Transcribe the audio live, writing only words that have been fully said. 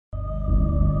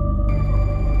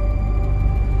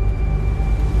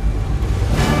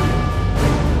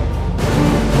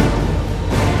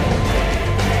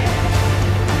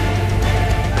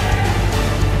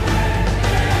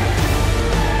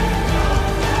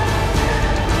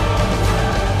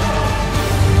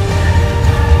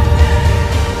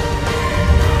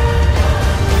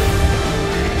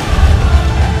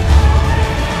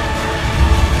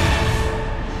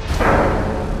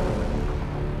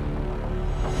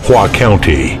Hua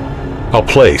County, a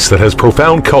place that has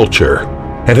profound culture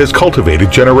and has cultivated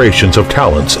generations of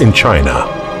talents in China.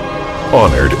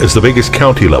 Honored as the biggest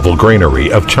county-level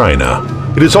granary of China,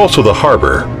 it is also the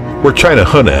harbor where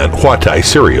Henan Huatai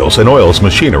Cereals and Oils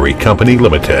Machinery Company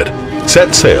Limited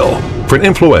set sail for an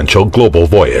influential global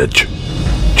voyage.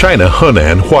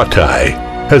 Henan Huatai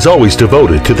has always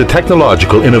devoted to the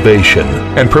technological innovation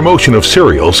and promotion of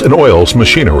cereals and oils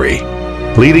machinery,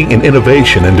 leading in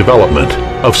innovation and development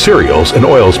of cereals and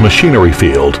oils machinery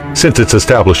field since its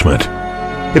establishment.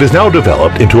 It has now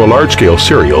developed into a large-scale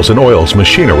cereals and oils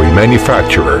machinery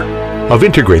manufacturer of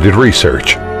integrated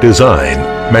research, design,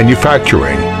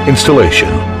 manufacturing, installation,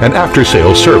 and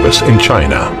after-sales service in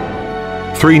China.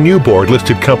 3 new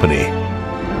board-listed company,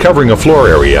 covering a floor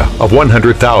area of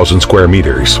 100,000 square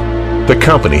meters. The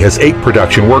company has 8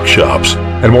 production workshops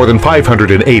and more than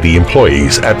 580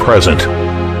 employees at present.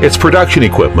 Its production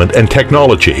equipment and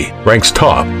technology ranks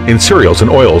top in cereals and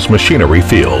oils machinery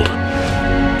field.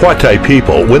 Huatai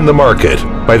people win the market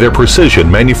by their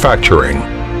precision manufacturing.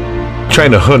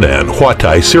 Henan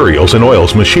Huatai Cereals and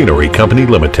Oils Machinery Company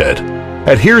Limited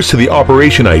adheres to the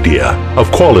operation idea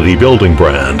of quality building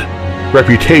brand,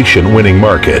 reputation winning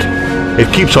market.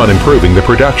 It keeps on improving the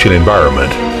production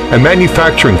environment and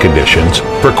manufacturing conditions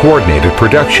for coordinated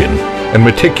production and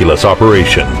meticulous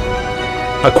operation.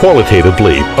 A qualitative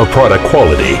leap of product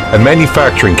quality and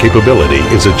manufacturing capability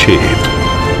is achieved.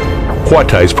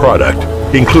 Huatai's product,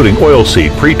 including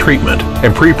oilseed pre-treatment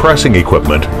and pre-pressing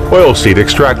equipment, oilseed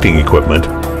extracting equipment,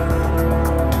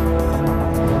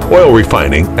 oil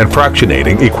refining and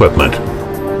fractionating equipment,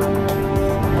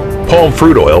 palm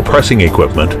fruit oil pressing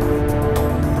equipment,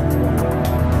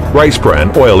 rice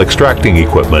bran oil extracting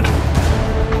equipment,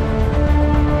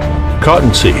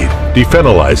 cottonseed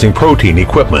dephenolizing protein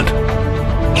equipment,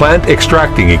 plant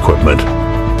extracting equipment,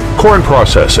 corn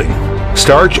processing,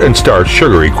 starch and starch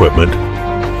sugar equipment,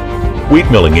 wheat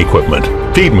milling equipment,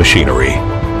 feed machinery,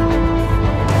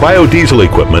 biodiesel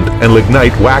equipment and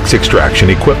lignite wax extraction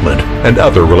equipment and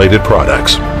other related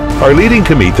products are leading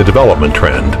to meet the development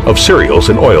trend of cereals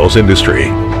and oils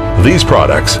industry. These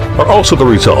products are also the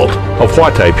result of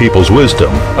Huatai people's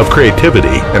wisdom of creativity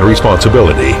and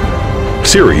responsibility.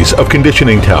 Series of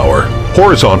conditioning tower,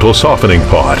 horizontal softening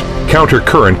pot, counter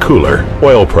current cooler,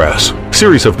 oil press,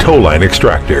 series of tow line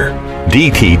extractor,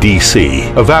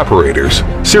 DTDC,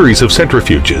 evaporators, series of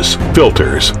centrifuges,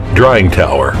 filters, drying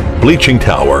tower, bleaching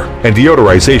tower, and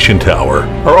deodorization tower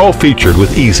are all featured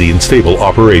with easy and stable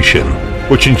operation,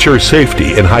 which ensures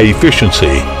safety and high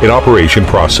efficiency in operation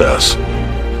process.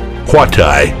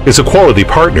 Huatai is a quality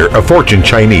partner of Fortune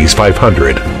Chinese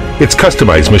 500. Its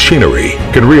customized machinery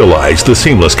can realize the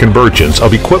seamless convergence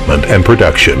of equipment and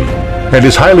production, and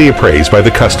is highly appraised by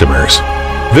the customers.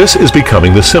 This is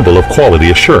becoming the symbol of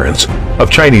quality assurance of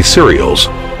Chinese cereals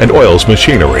and oils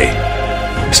machinery.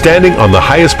 Standing on the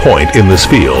highest point in this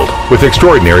field with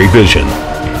extraordinary vision,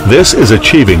 this is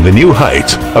achieving the new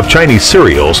heights of Chinese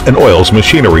cereals and oils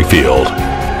machinery field.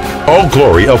 All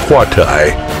glory of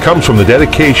Huatai comes from the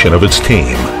dedication of its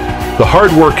team. The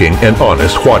hard-working and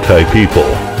honest Huatai people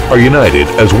are united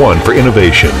as one for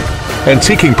innovation and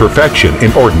seeking perfection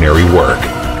in ordinary work.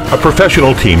 A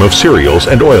professional team of cereals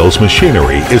and oils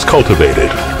machinery is cultivated.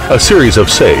 A series of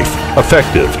safe,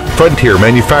 effective, frontier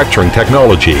manufacturing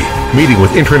technology meeting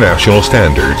with international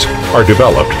standards are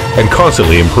developed and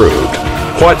constantly improved.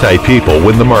 Huatai people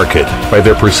win the market by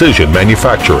their precision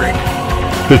manufacturing.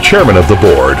 The chairman of the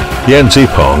board, Yan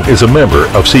Zipeng, is a member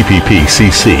of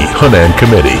CPP-CC Henan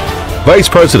Committee, vice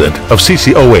president of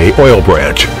CCOA Oil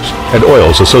Branch and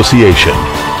Oils Association,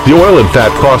 the Oil and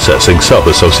Fat Processing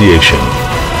Sub-Association.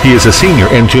 He is a senior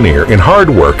engineer in hard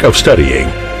work of studying,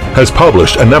 has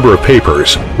published a number of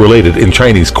papers related in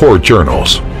Chinese core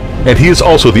journals, and he is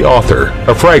also the author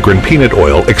of Fragrant Peanut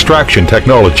Oil Extraction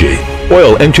Technology,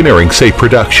 Oil Engineering Safe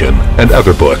Production, and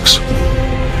other books.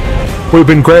 We've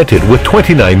been granted with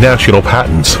 29 national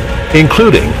patents,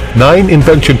 including 9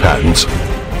 invention patents,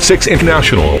 6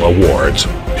 international awards,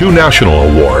 2 national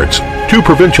awards, 2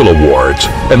 provincial awards,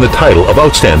 and the title of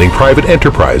Outstanding Private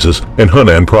Enterprises in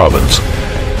Henan Province.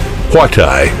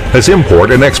 Huatai has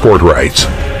import and export rights,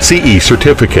 CE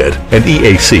certificate and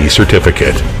EAC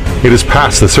certificate. It has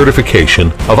passed the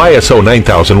certification of ISO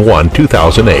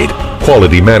 9001-2008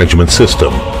 Quality Management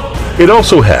System. It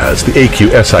also has the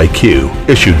AQSIQ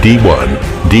issued D1,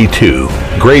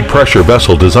 D2 Grade Pressure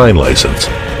Vessel Design License,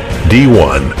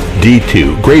 D1,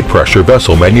 D2 Grade Pressure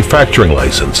Vessel Manufacturing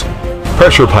License,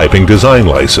 Pressure Piping Design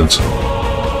License,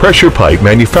 Pressure Pipe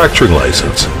Manufacturing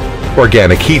License,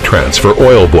 Organic Heat Transfer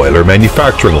Oil Boiler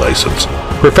Manufacturing License,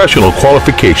 Professional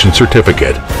Qualification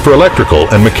Certificate for Electrical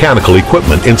and Mechanical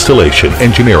Equipment Installation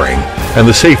Engineering, and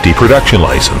the Safety Production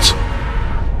License.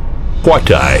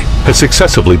 Huatai has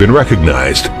successively been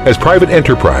recognized as private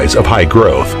enterprise of high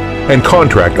growth and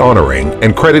contract honoring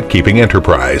and credit-keeping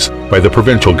enterprise by the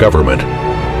provincial government.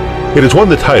 It has won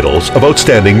the titles of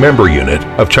Outstanding Member Unit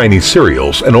of Chinese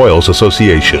Cereals and Oils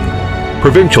Association,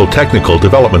 Provincial Technical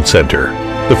Development Center,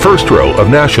 the first row of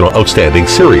National Outstanding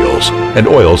Cereals and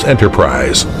Oils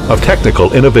Enterprise of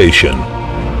Technical Innovation,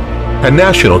 and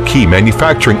National Key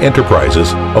Manufacturing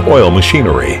Enterprises of Oil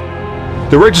Machinery.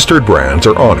 The registered brands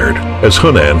are honored as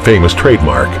Henan Famous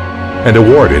Trademark and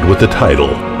awarded with the title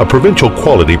of Provincial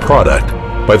Quality Product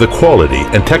by the Quality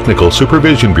and Technical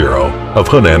Supervision Bureau of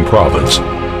Henan Province.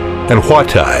 And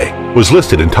Huatai was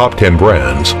listed in top 10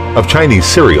 brands of Chinese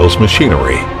cereals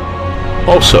machinery.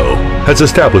 Also has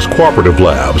established cooperative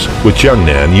labs with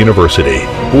Jiangnan University,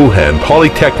 Wuhan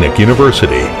Polytechnic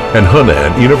University, and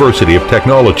Henan University of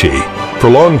Technology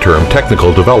for long-term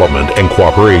technical development and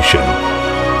cooperation.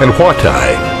 And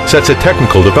Huatai sets a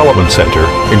technical development center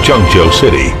in Zhengzhou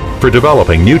City for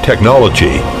developing new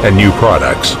technology and new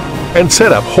products, and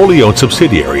set up wholly owned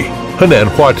subsidiary Henan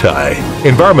Huatai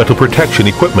Environmental Protection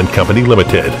Equipment Company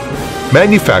Limited,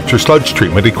 manufacture sludge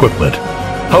treatment equipment,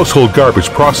 household garbage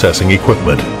processing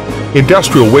equipment,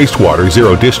 industrial wastewater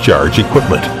zero discharge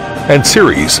equipment, and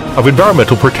series of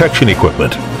environmental protection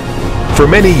equipment. For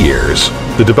many years,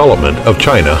 the development of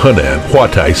China Henan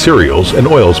Huatai Cereals and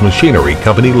Oils Machinery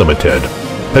Company Limited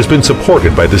has been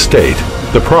supported by the state,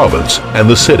 the province, and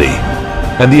the city,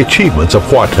 and the achievements of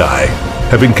Huatai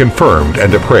have been confirmed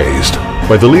and appraised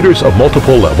by the leaders of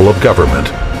multiple levels of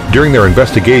government during their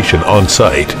investigation on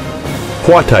site.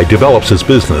 Huatai develops its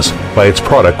business by its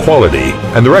product quality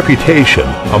and the reputation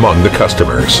among the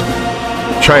customers.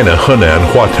 China Henan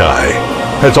Huatai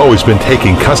has always been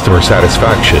taking customer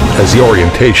satisfaction as the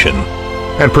orientation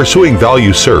and pursuing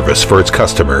value service for its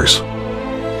customers.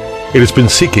 It has been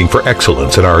seeking for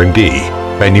excellence in R&D,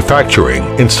 manufacturing,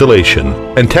 installation,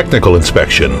 and technical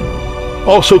inspection,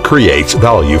 also creates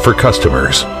value for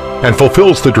customers, and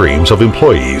fulfills the dreams of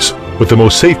employees with the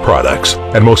most safe products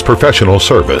and most professional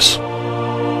service.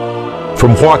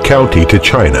 From Hua County to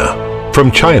China, from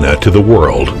China to the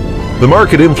world, the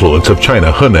market influence of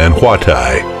China Henan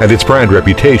Huatai and its brand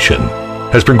reputation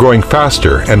has been growing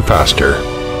faster and faster.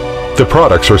 The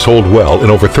products are sold well in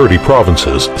over 30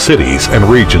 provinces, cities, and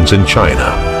regions in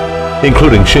China,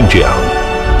 including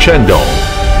Xinjiang, Shandong,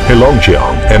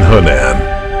 Heilongjiang, and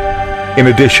Henan. In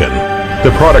addition,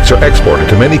 the products are exported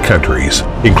to many countries,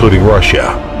 including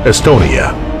Russia,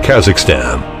 Estonia,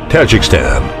 Kazakhstan,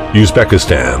 Tajikistan,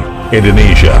 Uzbekistan,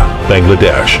 Indonesia,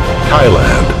 Bangladesh,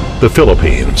 Thailand, the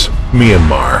Philippines,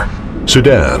 Myanmar,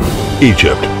 Sudan,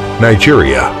 Egypt,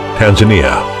 Nigeria,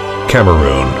 Tanzania,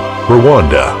 Cameroon,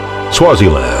 Rwanda,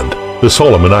 Swaziland, the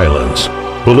Solomon Islands,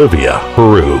 Bolivia,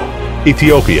 Peru,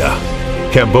 Ethiopia,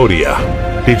 Cambodia,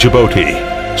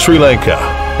 Djibouti, Sri Lanka,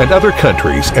 and other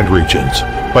countries and regions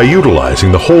by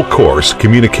utilizing the whole course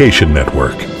communication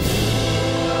network.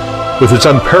 With its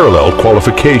unparalleled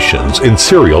qualifications in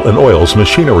cereal and oils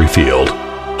machinery field,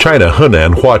 China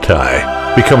Henan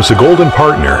Huatai becomes the golden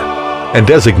partner and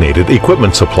designated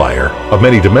equipment supplier of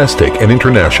many domestic and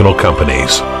international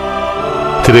companies.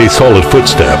 Today's solid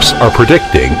footsteps are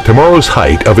predicting tomorrow's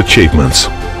height of achievements.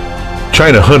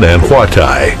 China Henan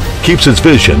Huatai keeps its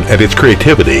vision and its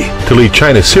creativity to lead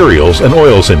China's cereals and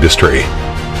oils industry.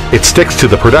 It sticks to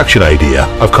the production idea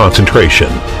of concentration,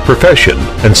 profession,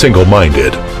 and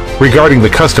single-minded, regarding the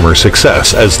customer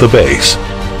success as the base,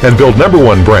 and build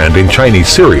 #1 brand in Chinese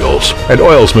cereals and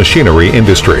oils machinery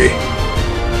industry.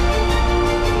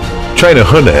 China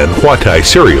Henan Huatai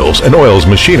Cereals and Oils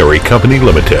Machinery Company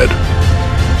Limited,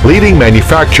 leading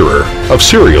manufacturer of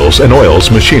cereals and oils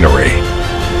machinery.